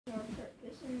Our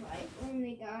purpose in life.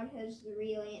 Only God has the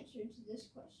real answer to this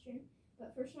question.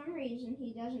 But for some reason,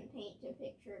 he doesn't paint a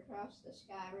picture across the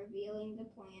sky revealing the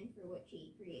plan for which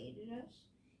he created us.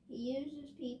 He uses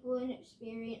people and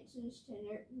experiences to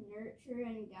nurture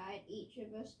and guide each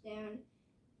of us down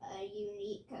a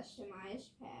unique,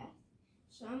 customized path.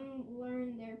 Some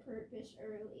learn their purpose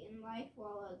early in life,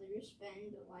 while others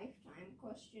spend a lifetime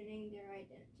questioning their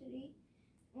identity.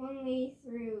 Only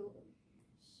through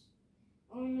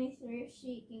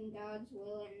seeking God's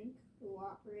will and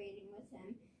cooperating with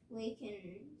him, we can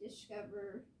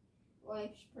discover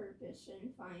life's purpose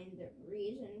and find the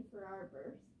reason for our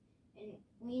birth. And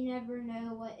we never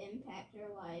know what impact our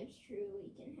lives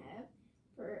truly can have.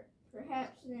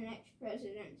 Perhaps the next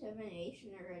president of a nation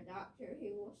or a doctor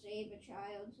who will save a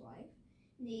child's life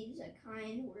needs a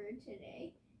kind word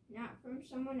today, not from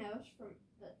someone else,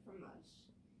 but from us.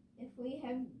 If we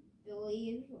have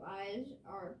believed lies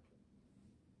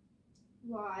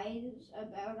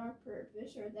about our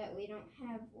purpose, or that we don't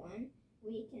have one,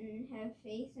 we can have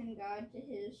faith in God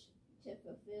to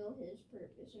fulfill his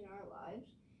purpose in our lives.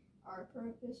 Our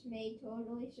purpose may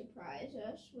totally surprise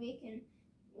us. We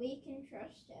can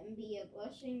trust him, be a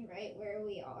blessing right where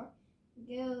we are,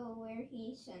 go where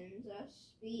he sends us,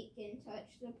 speak and touch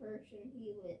the person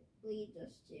he leads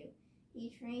us to.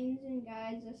 He trains and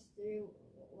guides us through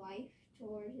life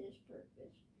toward his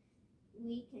purpose.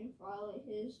 We can follow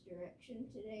his direction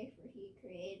today, for he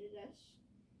created us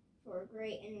for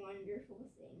great and wonderful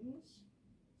things.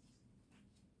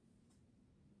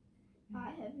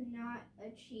 I have not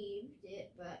achieved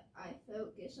it, but I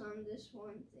focus on this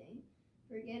one thing.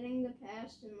 Forgetting the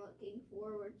past and looking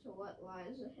forward to what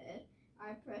lies ahead,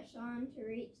 I press on to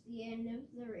reach the end of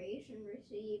the race and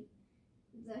receive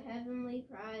the heavenly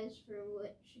prize for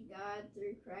which God,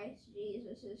 through Christ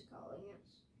Jesus, is calling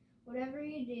us. Whatever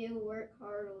you do, work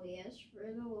heartily as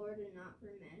for the Lord and not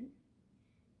for men.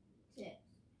 Hey,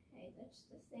 that's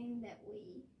the thing that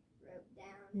we wrote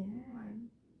down.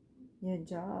 Your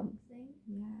job. Thing.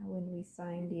 Yeah, when we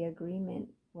signed the agreement.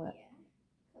 What?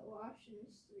 Yeah.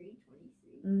 Colossians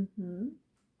 3:23. Mm-hmm.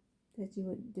 That you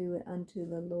would do it unto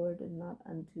the Lord and not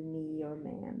unto me or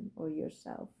man or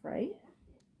yourself, right?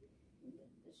 Yeah.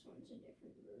 This one's a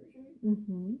different version.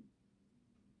 Mm-hmm.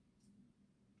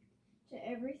 To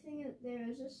everything there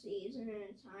is a season and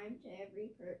a time to every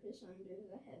purpose under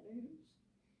the heavens.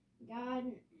 God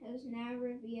has now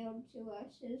revealed to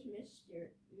us his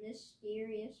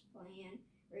mysterious plan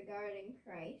regarding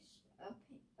Christ, a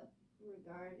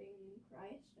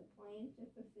plan to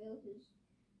fulfill his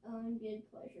own good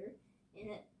pleasure.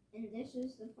 And this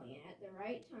is the plan. At the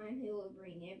right time, he will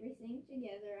bring everything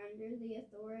together under the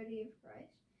authority of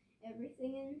Christ,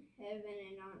 everything in heaven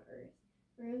and on earth.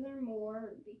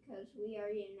 Furthermore, because we are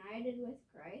united with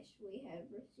Christ, we have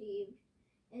received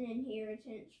an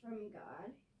inheritance from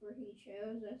God, for he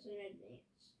chose us in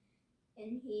advance,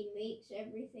 and he makes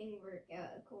everything work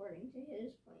out according to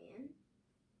his plan.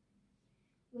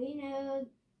 We know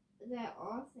that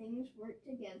all things work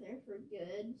together for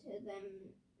good to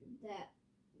them that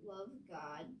love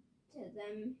God, to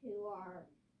them who are...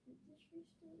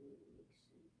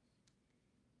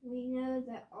 We know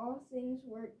that all things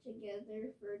work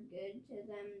together for good to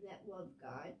them that love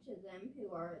God, to them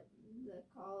who are the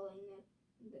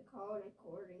called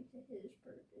according to his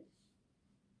purpose.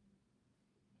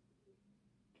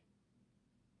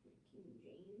 King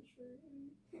James Version.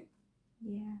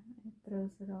 Yeah, it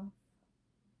throws it off.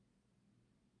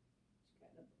 It's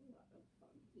got a lot of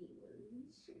funky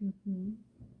words. Mm-hmm.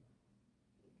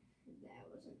 That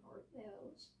was an art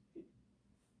bells.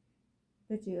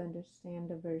 But you understand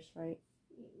the verse, right?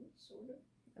 Yeah, sort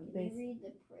of. Can you read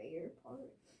the prayer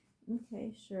part?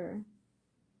 Okay, sure.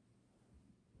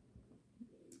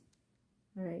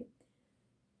 All right.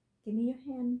 Give me your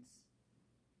hands.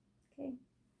 Okay.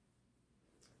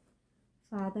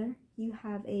 Father, you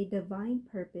have a divine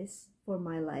purpose for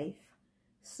my life,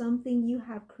 something you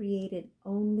have created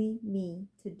only me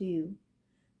to do.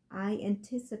 I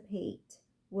anticipate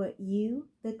what you,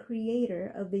 the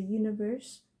creator of the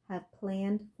universe, have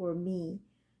planned for me.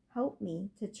 Help me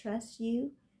to trust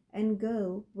you and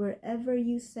go wherever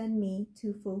you send me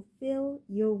to fulfill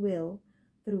your will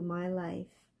through my life.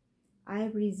 I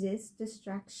resist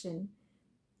distraction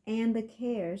and the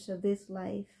cares of this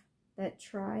life that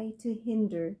try to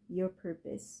hinder your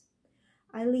purpose.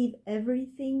 I leave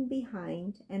everything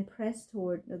behind and press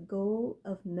toward the goal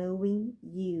of knowing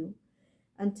you,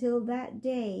 until that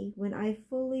day when I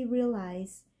fully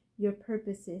realize your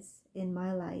purposes in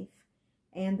my life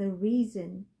and the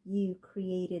reason you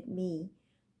created me.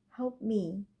 Help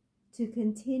me to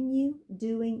continue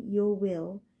doing your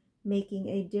will, making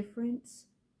a difference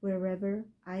wherever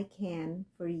I can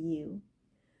for you.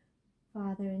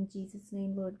 Father, in Jesus'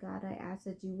 name, Lord God, I ask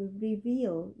that you would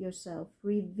reveal yourself,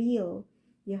 reveal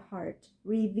your heart,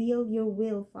 reveal your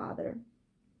will, Father,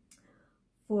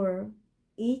 for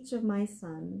each of my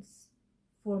sons,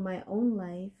 for my own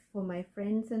life, for my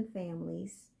friends and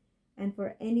families, and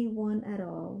for anyone at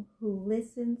all who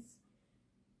listens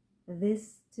to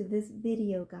this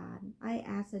video, God. I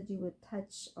ask that you would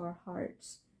touch our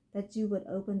hearts, that you would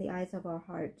open the eyes of our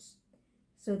hearts,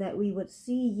 so that we would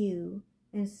see you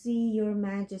and see your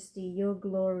majesty, your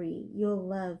glory, your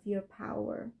love, your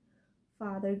power.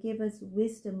 Father, give us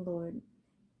wisdom, Lord.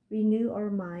 Renew our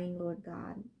mind, Lord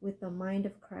God, with the mind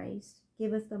of Christ.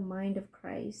 Give us the mind of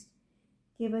Christ.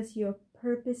 Give us your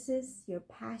purposes, your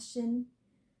passion,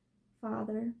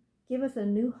 Father. Give us a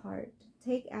new heart.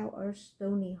 Take out our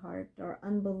stony heart, our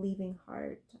unbelieving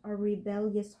heart, our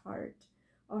rebellious heart,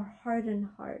 our hardened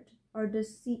heart, our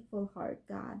deceitful heart,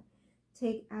 God.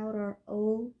 Take out our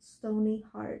old stony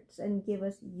hearts and give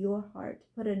us your heart.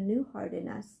 Put a new heart in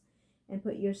us and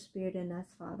put your spirit in us,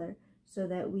 Father, so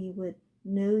that we would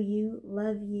know you,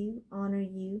 love you, honor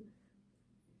you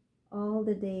all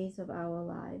the days of our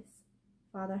lives.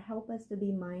 Father, help us to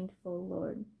be mindful,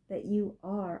 Lord, that you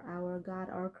are our God,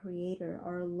 our Creator,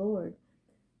 our Lord.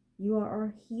 You are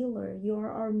our healer. You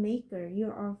are our maker. You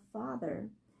are our Father.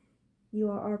 You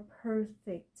are our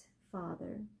perfect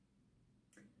Father.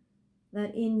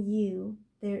 That in you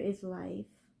there is life.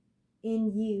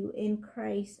 In you, in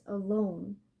Christ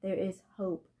alone, there is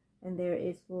hope and there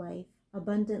is life,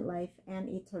 abundant life and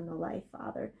eternal life,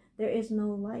 Father. There is no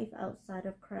life outside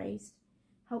of Christ.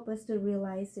 Help us to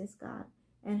realize this, God,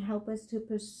 and help us to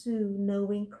pursue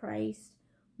knowing Christ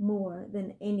more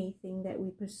than anything that we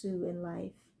pursue in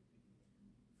life.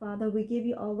 Father, we give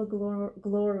you all the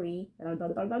glory,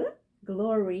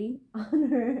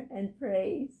 honor, and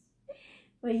praise.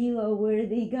 For you are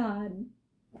worthy, God.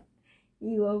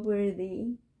 You are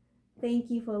worthy. Thank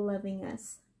you for loving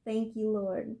us. Thank you,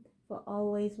 Lord, for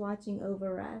always watching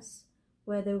over us,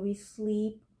 whether we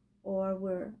sleep or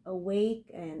we're awake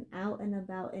and out and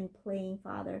about and playing,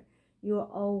 Father. You are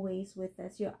always with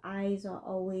us. Your eyes are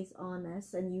always on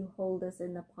us, and you hold us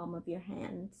in the palm of your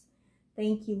hands.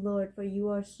 Thank you, Lord, for you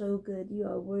are so good. You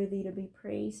are worthy to be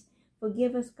praised.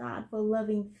 Forgive us, God, for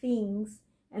loving things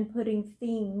and putting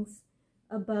things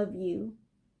above you.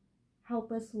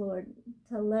 Help us, Lord,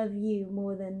 to love you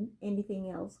more than anything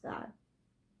else, God.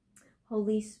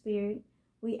 Holy Spirit,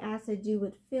 we ask that you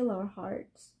would fill our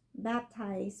hearts,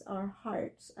 baptize our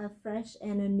hearts afresh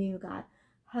and anew, God.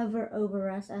 Hover over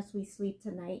us as we sleep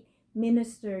tonight.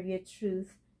 Minister your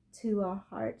truth to our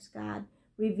hearts, God.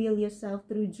 Reveal yourself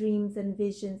through dreams and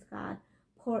visions, God.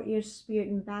 Pour your spirit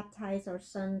and baptize our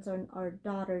sons and our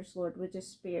daughters, Lord, with your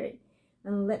spirit.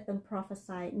 And let them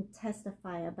prophesy and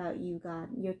testify about you, God.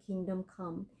 Your kingdom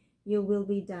come. Your will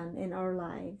be done in our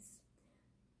lives.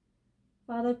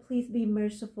 Father, please be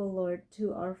merciful, Lord,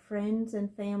 to our friends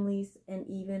and families and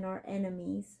even our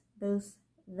enemies, those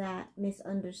that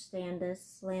misunderstand us,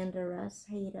 slander us,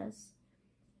 hate us,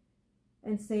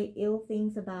 and say ill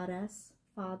things about us.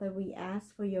 Father, we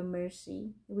ask for your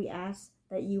mercy. We ask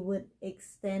that you would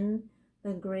extend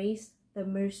the grace, the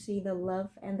mercy, the love,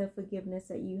 and the forgiveness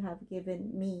that you have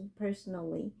given me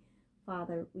personally.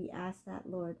 Father, we ask that,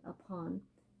 Lord, upon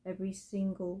every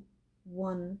single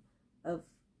one of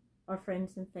our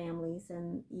friends and families,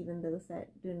 and even those that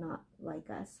do not like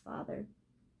us, Father.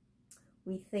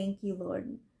 We thank you,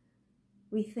 Lord.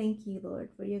 We thank you, Lord,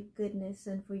 for your goodness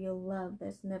and for your love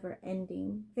that's never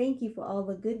ending. Thank you for all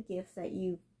the good gifts that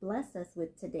you blessed us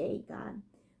with today, God.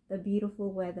 The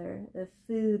beautiful weather, the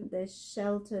food, the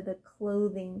shelter, the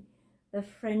clothing, the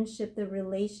friendship, the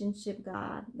relationship,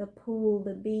 God, the pool,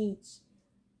 the beach.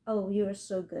 Oh, you are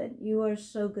so good. You are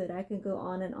so good. I can go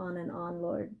on and on and on,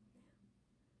 Lord.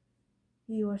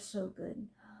 You are so good.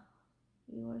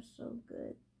 You are so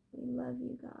good. We love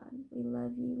you, God. We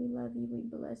love you. We love you. We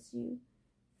bless you.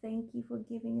 Thank you for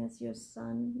giving us your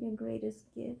Son, your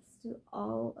greatest gifts to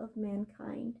all of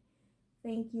mankind.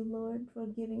 Thank you, Lord, for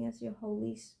giving us your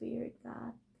Holy Spirit,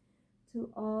 God, to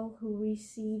all who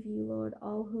receive you, Lord,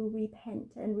 all who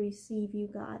repent and receive you,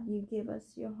 God. You give us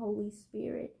your Holy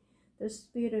Spirit, the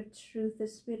Spirit of truth, the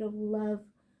Spirit of love,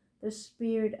 the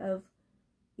Spirit of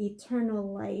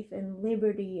eternal life and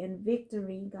liberty and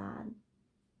victory, God.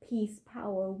 Peace,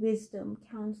 power, wisdom,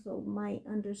 counsel, might,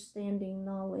 understanding,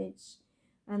 knowledge,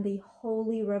 and the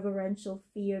holy reverential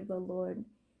fear of the Lord.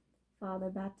 Father,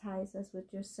 baptize us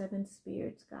with your seven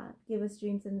spirits, God. Give us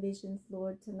dreams and visions,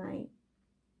 Lord, tonight.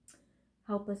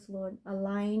 Help us, Lord.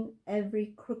 Align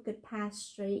every crooked path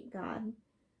straight, God.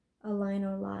 Align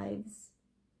our lives.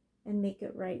 and make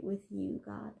it right with you,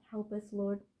 God. Help us,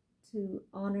 Lord, to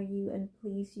honor you and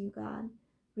please you, God.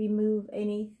 Remove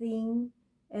anything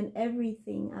and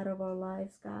everything out of our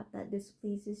lives, God, that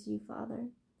displeases you, Father.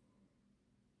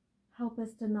 Help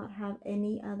us to not have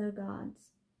any other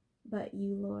gods but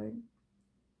you, Lord.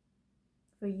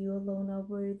 For you alone are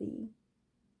worthy.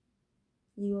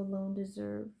 You alone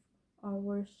deserve our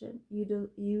worship.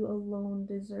 You alone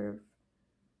deserve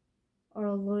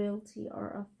our loyalty,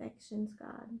 our affections,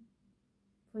 God.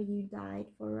 For you died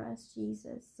for us,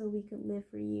 Jesus, so we could live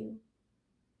for you.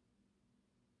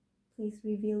 Please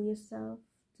reveal yourself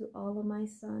to all of my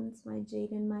sons, my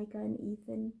Jaden, Micah, and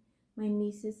Ethan, my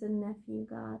nieces and nephew,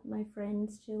 God, my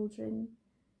friends, children.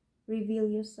 Reveal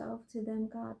yourself to them,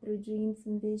 God, through dreams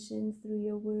and visions, through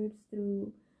your words,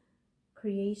 through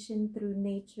creation, through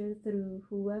nature, through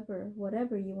whoever,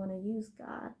 whatever you want to use,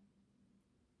 God.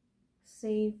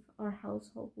 Save our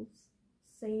households.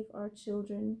 Save our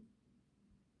children.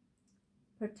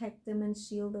 Protect them and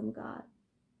shield them, God.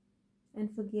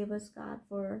 And forgive us, God,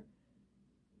 for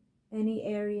any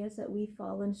areas that we've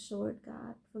fallen short,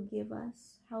 God. Forgive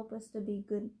us. Help us to be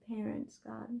good parents,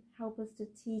 God. Help us to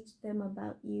teach them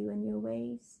about you and your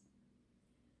ways.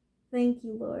 Thank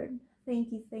you, Lord.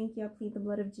 Thank you, thank you. I plead the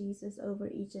blood of Jesus over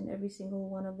each and every single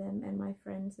one of them and my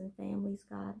friends and families,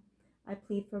 God. I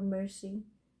plead for mercy,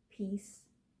 peace,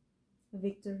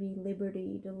 victory,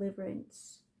 liberty,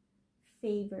 deliverance,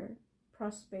 favor,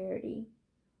 prosperity,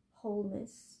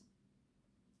 wholeness.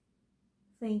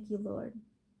 Thank you, Lord.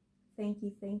 Thank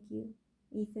you, thank you.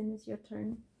 Ethan, it's your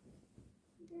turn.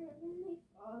 Dear Heavenly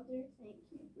Father, thank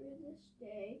you for this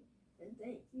day, and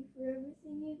thank you for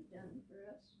everything you've done for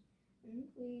us. And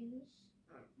please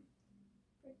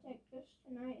protect us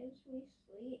tonight as we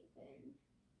sleep, and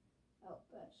help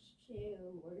us to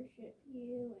worship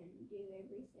you and do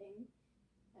everything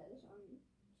as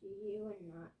unto you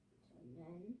and not to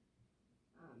men.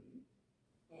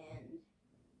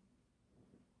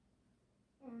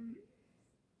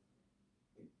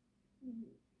 In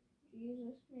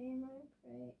Jesus' name I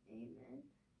pray. Amen.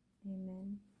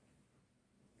 Amen.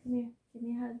 Come here. Give me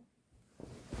a hug.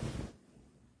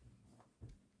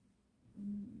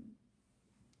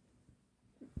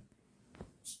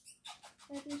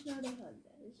 That is not a hug.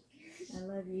 That is a kiss. I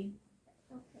love you.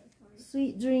 Okay, fine.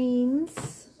 Sweet dreams.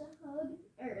 That was a hug.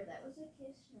 That was a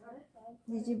kiss, not a hug.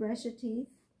 Did you brush your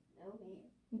teeth? No,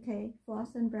 ma'am. Okay.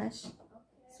 Floss and brush. Okay.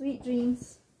 Sweet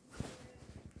dreams.